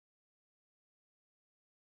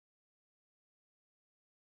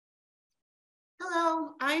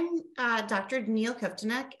Hello, I'm Dr. Daneil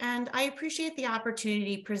Kuftinec, and I appreciate the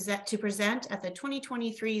opportunity to present at the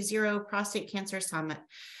 2023 ZERO Prostate Cancer Summit,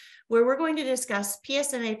 where we're going to discuss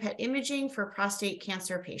PSMA PET imaging for prostate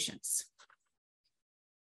cancer patients.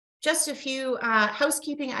 Just a few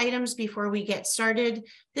housekeeping items before we get started.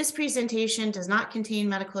 This presentation does not contain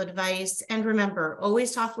medical advice, and remember,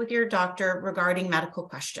 always talk with your doctor regarding medical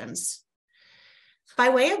questions. By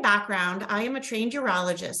way of background, I am a trained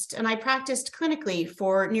urologist and I practiced clinically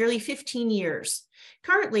for nearly 15 years.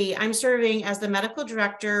 Currently, I'm serving as the Medical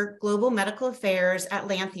Director, Global Medical Affairs at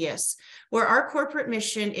Lantheus, where our corporate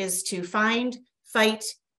mission is to find, fight,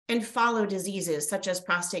 and follow diseases such as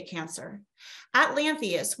prostate cancer. At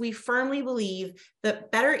Lantheus, we firmly believe that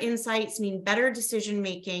better insights mean better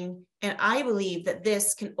decision-making, and I believe that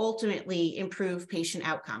this can ultimately improve patient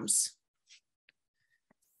outcomes.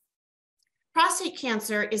 Prostate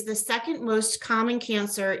cancer is the second most common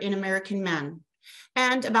cancer in American men,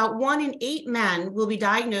 and about 1 in 8 men will be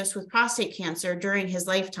diagnosed with prostate cancer during his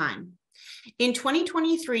lifetime. In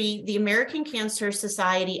 2023, the American Cancer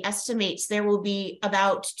Society estimates there will be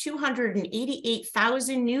about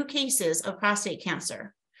 288,000 new cases of prostate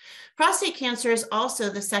cancer. Prostate cancer is also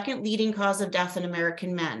the second leading cause of death in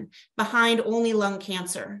American men, behind only lung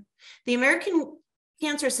cancer. The American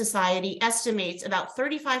Cancer Society estimates about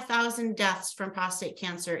 35,000 deaths from prostate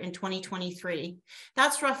cancer in 2023.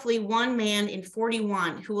 That's roughly 1 man in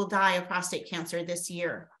 41 who will die of prostate cancer this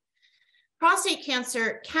year. Prostate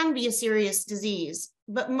cancer can be a serious disease,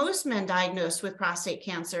 but most men diagnosed with prostate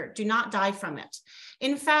cancer do not die from it.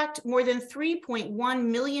 In fact, more than 3.1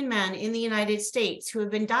 million men in the United States who have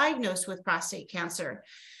been diagnosed with prostate cancer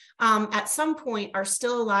at some point are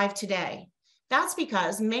still alive today. That's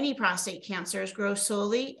because many prostate cancers grow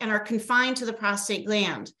slowly and are confined to the prostate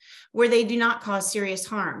gland, where they do not cause serious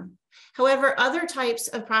harm. However, other types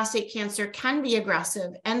of prostate cancer can be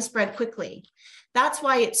aggressive and spread quickly. That's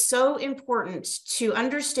why it's so important to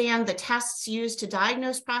understand the tests used to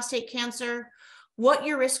diagnose prostate cancer, what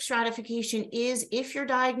your risk stratification is if you're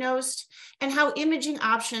diagnosed, and how imaging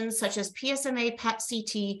options such as PSMA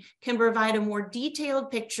PET-CT can provide a more detailed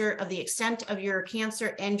picture of the extent of your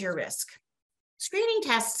cancer and your risk. Screening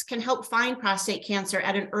tests can help find prostate cancer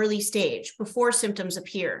at an early stage before symptoms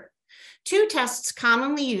appear. 2 tests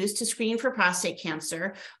commonly used to screen for prostate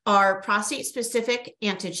cancer are prostate-specific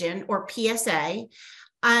antigen, or PSA,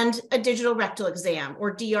 and a digital rectal exam, or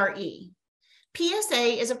DRE.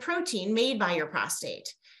 PSA is a protein made by your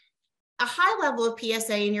prostate. A high level of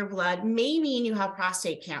PSA in your blood may mean you have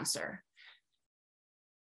prostate cancer,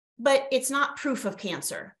 but it's not proof of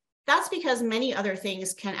cancer. That's because many other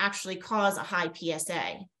things can actually cause a high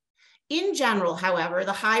PSA. In general, however,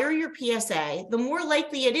 the higher your PSA, the more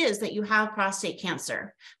likely it is that you have prostate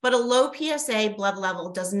cancer, but a low PSA blood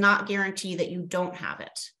level does not guarantee that you don't have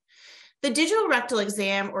it. The digital rectal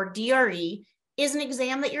exam, or DRE, is an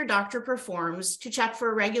exam that your doctor performs to check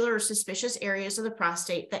for irregular or suspicious areas of the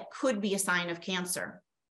prostate that could be a sign of cancer.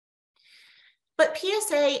 But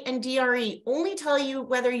PSA and DRE only tell you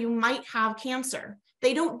whether you might have cancer.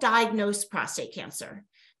 They don't diagnose prostate cancer.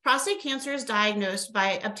 Prostate cancer is diagnosed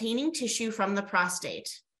by obtaining tissue from the prostate.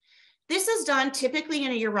 This is done typically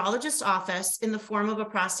in a urologist's office in the form of a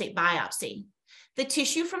prostate biopsy. The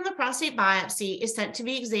tissue from the prostate biopsy is sent to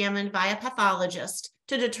be examined by a pathologist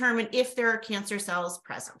to determine if there are cancer cells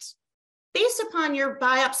present. Based upon your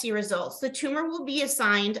biopsy results, the tumor will be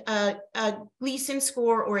assigned a Gleason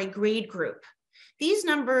score or a grade group. These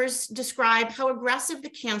numbers describe how aggressive the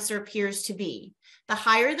cancer appears to be. The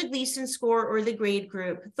higher the Gleason score or the grade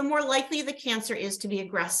group, the more likely the cancer is to be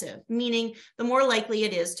aggressive, meaning the more likely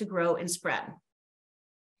it is to grow and spread.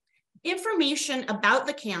 Information about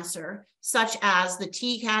the cancer, such as the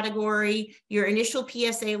T category, your initial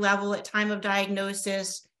PSA level at time of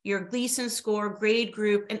diagnosis, your Gleason score, grade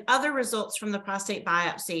group, and other results from the prostate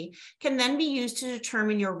biopsy can then be used to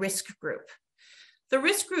determine your risk group. The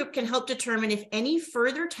risk group can help determine if any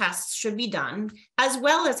further tests should be done, as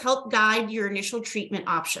well as help guide your initial treatment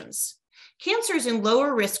options. Cancers in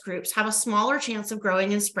lower risk groups have a smaller chance of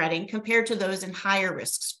growing and spreading compared to those in higher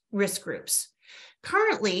risk groups.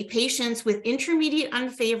 Currently, patients with intermediate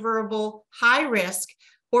unfavorable, high risk,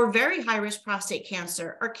 or very high risk prostate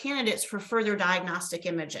cancer are candidates for further diagnostic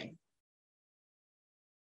imaging.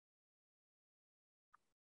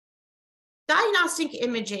 Diagnostic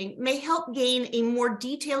imaging may help gain a more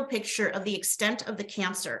detailed picture of the extent of the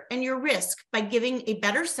cancer and your risk by giving a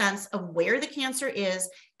better sense of where the cancer is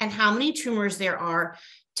and how many tumors there are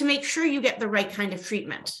to make sure you get the right kind of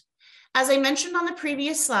treatment. As I mentioned on the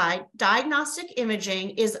previous slide, diagnostic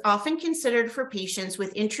imaging is often considered for patients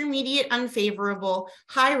with intermediate, unfavorable,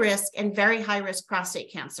 high risk, and very high risk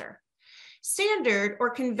prostate cancer. Standard or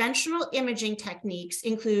conventional imaging techniques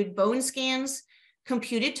include bone scans,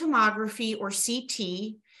 computed tomography or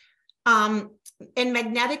CT, and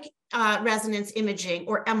magnetic resonance imaging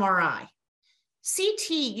or MRI. CT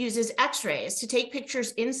uses X-rays to take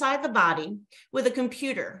pictures inside the body with a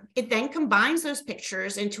computer. It then combines those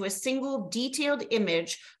pictures into a single detailed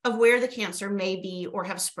image of where the cancer may be or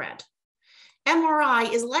have spread.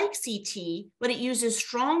 MRI is like CT, but it uses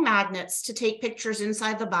strong magnets to take pictures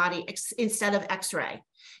inside the body instead of X-ray.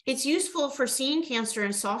 It's useful for seeing cancer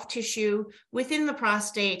in soft tissue within the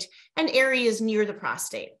prostate and areas near the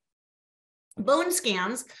prostate. Bone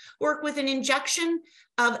scans work with an injection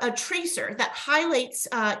of a tracer that highlights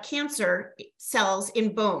cancer cells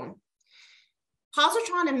in bone.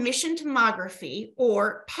 Positron emission tomography,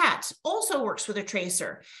 or PET, also works with a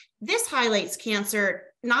tracer. This highlights cancer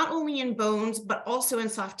not only in bones, but also in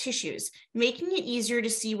soft tissues, making it easier to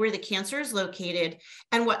see where the cancer is located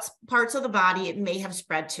and what parts of the body it may have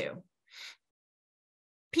spread to.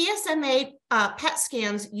 PSMA PET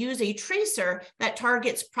scans use a tracer that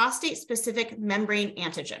targets prostate-specific membrane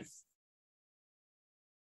antigen,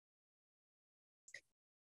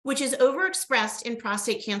 which is overexpressed in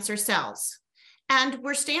prostate cancer cells. And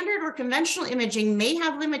where standard or conventional imaging may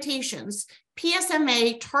have limitations,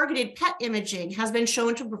 PSMA targeted PET imaging has been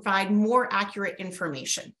shown to provide more accurate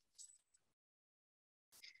information.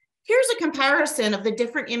 Here's a comparison of the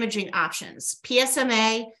different imaging options: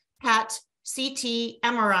 PSMA, PET, CT,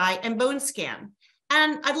 MRI, and bone scan.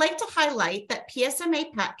 And I'd like to highlight that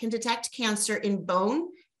PSMA PET can detect cancer in bone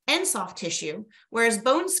and soft tissue, whereas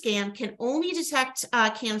bone scan can only detect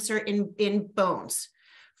cancer in bones.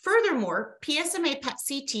 Furthermore, PSMA PET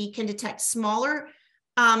CT can detect smaller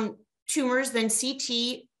tumors than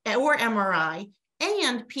CT or MRI,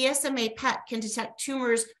 and PSMA PET can detect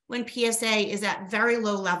tumors when PSA is at very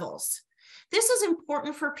low levels. This is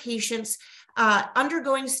important for patients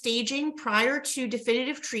undergoing staging prior to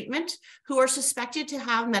definitive treatment who are suspected to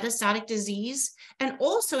have metastatic disease, and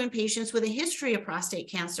also in patients with a history of prostate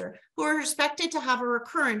cancer who are suspected to have a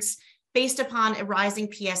recurrence based upon a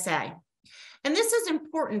rising PSA. And this is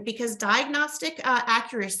important because diagnostic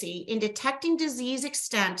accuracy in detecting disease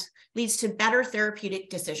extent leads to better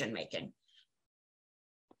therapeutic decision-making.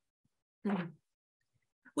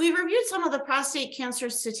 We reviewed some of the prostate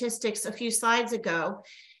cancer statistics a few slides ago.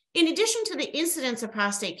 In addition to the incidence of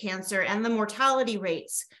prostate cancer and the mortality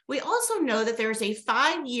rates, we also know that there is a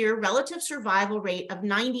 5-year relative survival rate of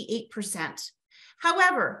 98%.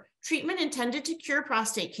 However, treatment intended to cure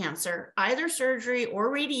prostate cancer, either surgery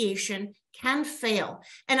or radiation, can fail,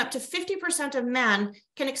 and up to 50% of men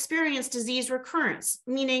can experience disease recurrence,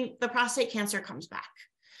 meaning the prostate cancer comes back.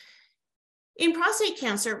 In prostate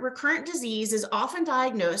cancer, recurrent disease is often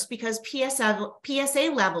diagnosed because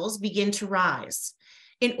PSA levels begin to rise.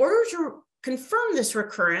 In order to confirm this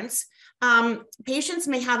recurrence, patients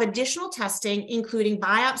may have additional testing, including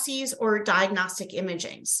biopsies or diagnostic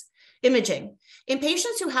imaging. In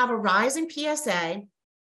patients who have a rise in PSA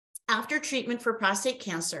after treatment for prostate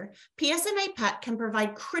cancer, PSMA PET can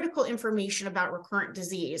provide critical information about recurrent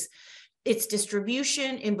disease, its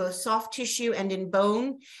distribution in both soft tissue and in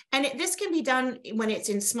bone. And this can be done when it's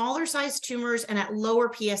in smaller sized tumors and at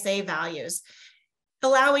lower PSA values,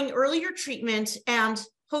 allowing earlier treatment and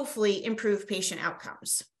hopefully improve patient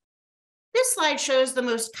outcomes. This slide shows the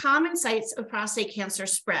most common sites of prostate cancer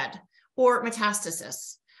spread, or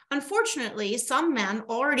metastasis. Unfortunately, some men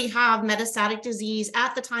already have metastatic disease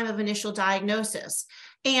at the time of initial diagnosis.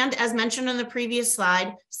 And as mentioned on the previous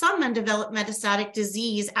slide, some men develop metastatic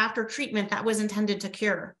disease after treatment that was intended to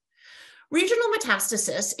cure. Regional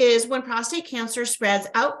metastasis is when prostate cancer spreads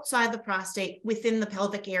outside the prostate within the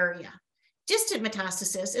pelvic area. Distant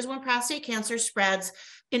metastasis is when prostate cancer spreads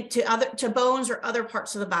to bones or other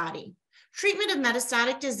parts of the body. Treatment of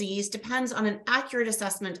metastatic disease depends on an accurate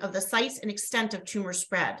assessment of the sites and extent of tumor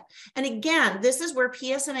spread. And again, this is where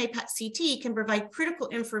PSMA PET CT can provide critical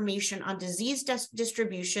information on disease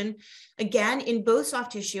distribution, again, in both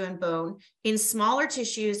soft tissue and bone, in smaller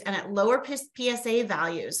tissues and at lower PSA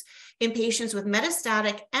values in patients with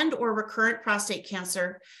metastatic and or recurrent prostate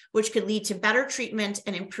cancer, which could lead to better treatment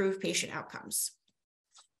and improve patient outcomes.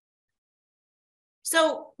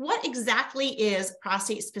 So what exactly is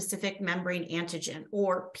prostate-specific membrane antigen,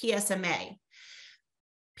 or PSMA?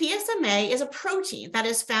 PSMA is a protein that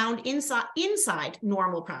is found inside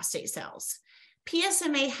normal prostate cells.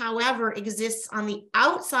 PSMA, however, exists on the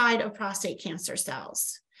outside of prostate cancer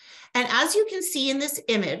cells. And as you can see in this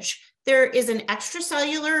image, There is an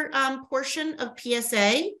extracellular portion of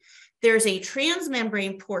PSA, there's a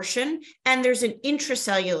transmembrane portion, and there's an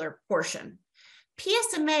intracellular portion.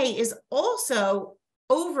 PSMA is also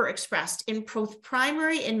overexpressed in both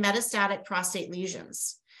primary and metastatic prostate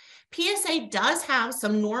lesions. PSA does have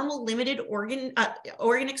some normal limited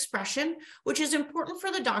organ expression, which is important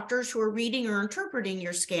for the doctors who are reading or interpreting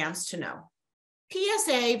your scans to know.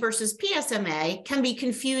 PSA versus PSMA can be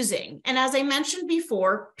confusing. And as I mentioned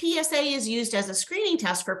before, PSA is used as a screening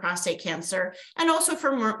test for prostate cancer and also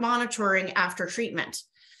for monitoring after treatment.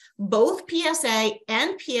 Both PSA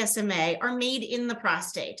and PSMA are made in the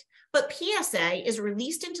prostate, but PSA is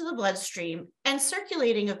released into the bloodstream, and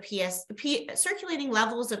circulating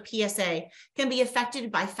levels of PSA can be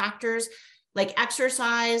affected by factors like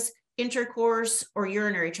exercise, intercourse, or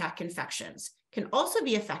urinary tract infections. Can also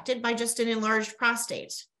be affected by just an enlarged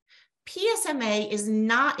prostate. PSMA is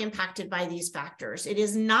not impacted by these factors. It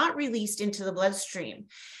is not released into the bloodstream.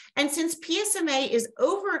 And since PSMA is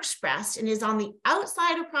overexpressed and is on the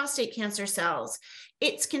outside of prostate cancer cells,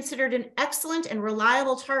 it's considered an excellent and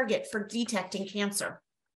reliable target for detecting cancer.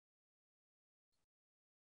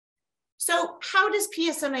 So how does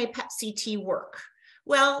PSMA PET-CT work?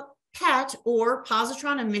 Well, PET, or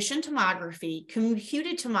positron emission tomography,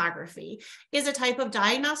 computed tomography, is a type of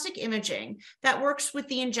diagnostic imaging that works with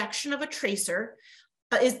the injection of a tracer.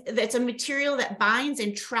 That's a material that binds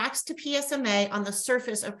and tracks to PSMA on the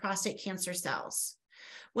surface of prostate cancer cells.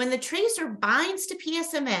 When the tracer binds to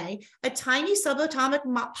PSMA, a tiny subatomic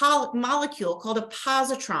molecule called a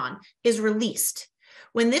positron is released.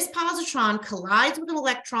 When this positron collides with an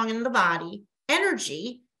electron in the body,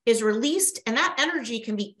 energy is released, and that energy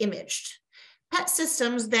can be imaged. PET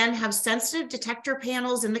systems then have sensitive detector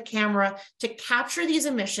panels in the camera to capture these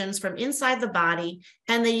emissions from inside the body,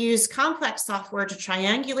 and they use complex software to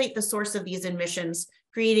triangulate the source of these emissions,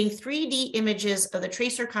 creating 3D images of the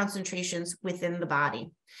tracer concentrations within the body.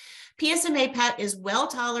 PSMA PET is well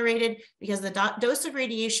tolerated because the dose of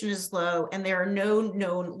radiation is low and there are no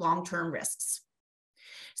known long-term risks.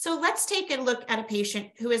 So let's take a look at a patient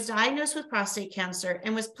who is diagnosed with prostate cancer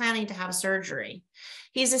and was planning to have surgery.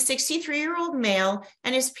 He's a 63-year-old male,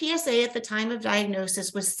 and his PSA at the time of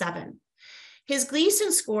diagnosis was 7. His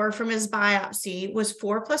Gleason score from his biopsy was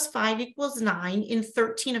 4 + 5 = 9 in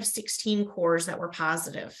 13 of 16 cores that were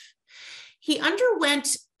positive. He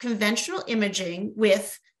underwent conventional imaging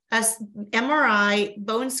with a MRI,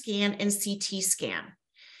 bone scan, and CT scan.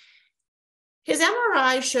 His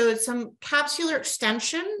MRI showed some capsular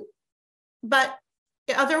extension, but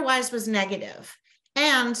otherwise was negative.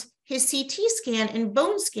 And his CT scan and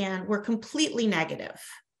bone scan were completely negative.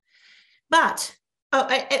 But,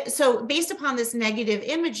 so based upon this negative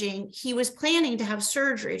imaging, he was planning to have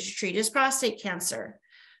surgery to treat his prostate cancer.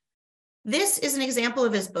 This is an example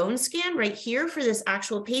of his bone scan right here for this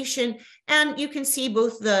actual patient. And you can see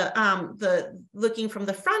both the looking from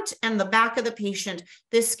the front and the back of the patient,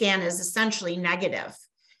 this scan is essentially negative.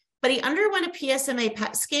 But he underwent a PSMA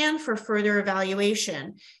PET scan for further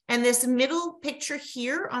evaluation. And this middle picture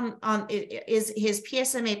here is his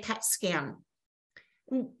PSMA PET scan.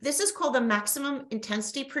 This is called the maximum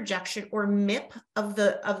intensity projection, or MIP, of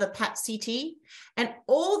the PET-CT. And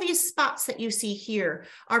all these spots that you see here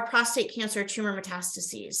are prostate cancer tumor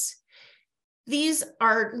metastases. These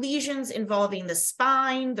are lesions involving the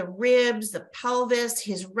spine, the ribs, the pelvis,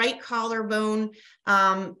 his right collarbone,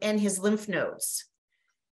 and his lymph nodes.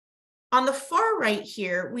 On the far right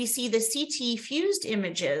here, we see the CT fused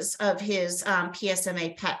images of his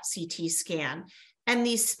PSMA PET-CT scan. And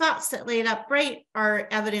these spots that laid up bright are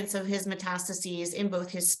evidence of his metastases in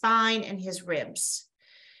both his spine and his ribs.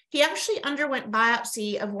 He actually underwent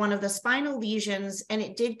biopsy of one of the spinal lesions, and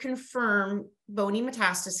it did confirm bony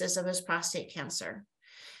metastasis of his prostate cancer.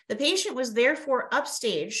 The patient was therefore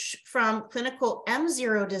upstaged from clinical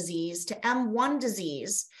M0 disease to M1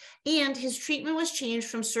 disease, and his treatment was changed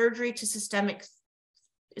from surgery to systemic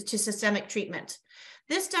treatment.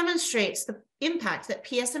 This demonstrates the impact that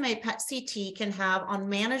PSMA PET-CT can have on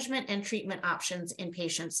management and treatment options in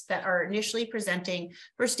patients that are initially presenting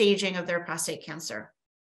for staging of their prostate cancer.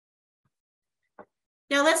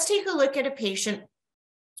 Now let's take a look at a patient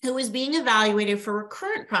who is being evaluated for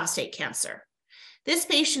recurrent prostate cancer. This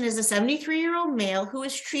patient is a 73-year-old male who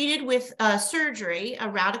was treated with surgery, a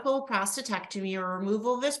radical prostatectomy or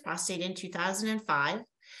removal of his prostate in 2005.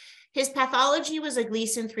 His pathology was a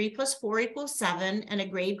Gleason 3 + 4 = 7 and a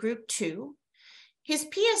grade group 2. His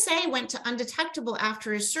PSA went to undetectable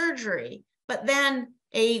after his surgery, but then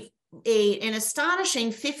an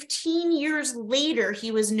astonishing 15 years later,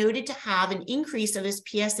 he was noted to have an increase of his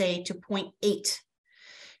PSA to 0.8.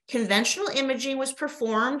 Conventional imaging was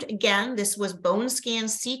performed. Again, this was bone scan,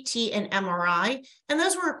 CT, and MRI, and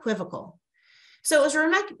those were equivocal. So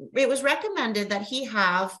it was recommended that he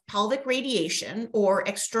have pelvic radiation or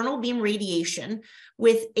external beam radiation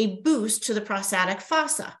with a boost to the prostatic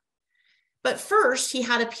fossa. But first, he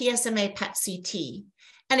had a PSMA PET CT.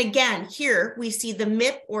 And again, here we see the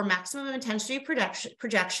MIP, or maximum intensity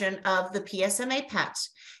projection of the PSMA PET.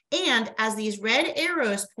 And as these red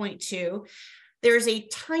arrows point to, there's a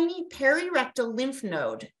tiny perirectal lymph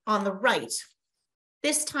node on the right.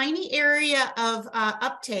 This tiny area of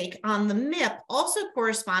uptake on the MIP also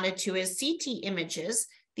corresponded to his CT images.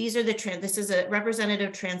 This is a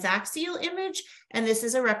representative transaxial image, and this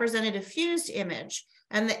is a representative fused image.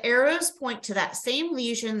 And the arrows point to that same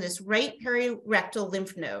lesion, this right perirectal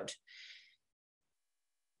lymph node.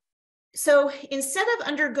 So instead of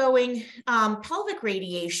undergoing pelvic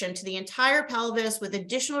radiation to the entire pelvis with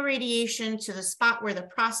additional radiation to the spot where the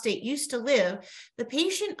prostate used to live, the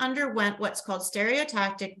patient underwent what's called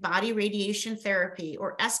stereotactic body radiation therapy,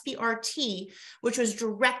 or SBRT, which was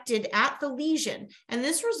directed at the lesion. And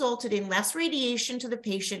this resulted in less radiation to the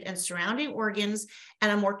patient and surrounding organs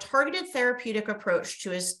and a more targeted therapeutic approach to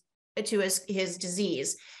his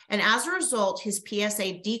disease. And as a result, his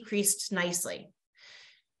PSA decreased nicely.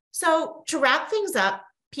 So to wrap things up,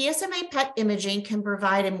 PSMA PET imaging can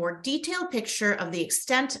provide a more detailed picture of the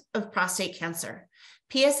extent of prostate cancer.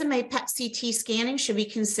 PSMA PET CT scanning should be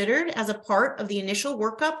considered as a part of the initial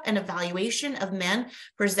workup and evaluation of men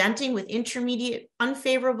presenting with intermediate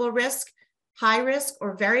unfavorable risk, high risk,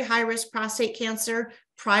 or very high risk prostate cancer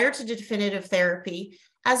prior to definitive therapy,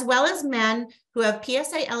 as well as men who have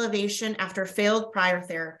PSA elevation after failed prior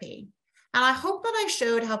therapy. And I hope that I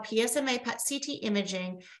showed how PSMA PET CT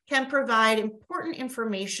imaging can provide important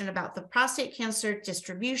information about the prostate cancer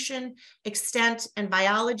distribution, extent, and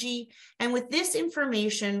biology. And with this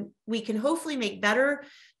information, we can hopefully make better,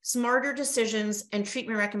 smarter decisions and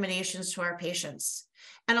treatment recommendations to our patients.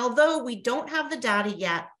 And although we don't have the data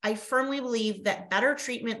yet, I firmly believe that better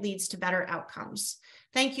treatment leads to better outcomes.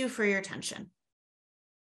 Thank you for your attention.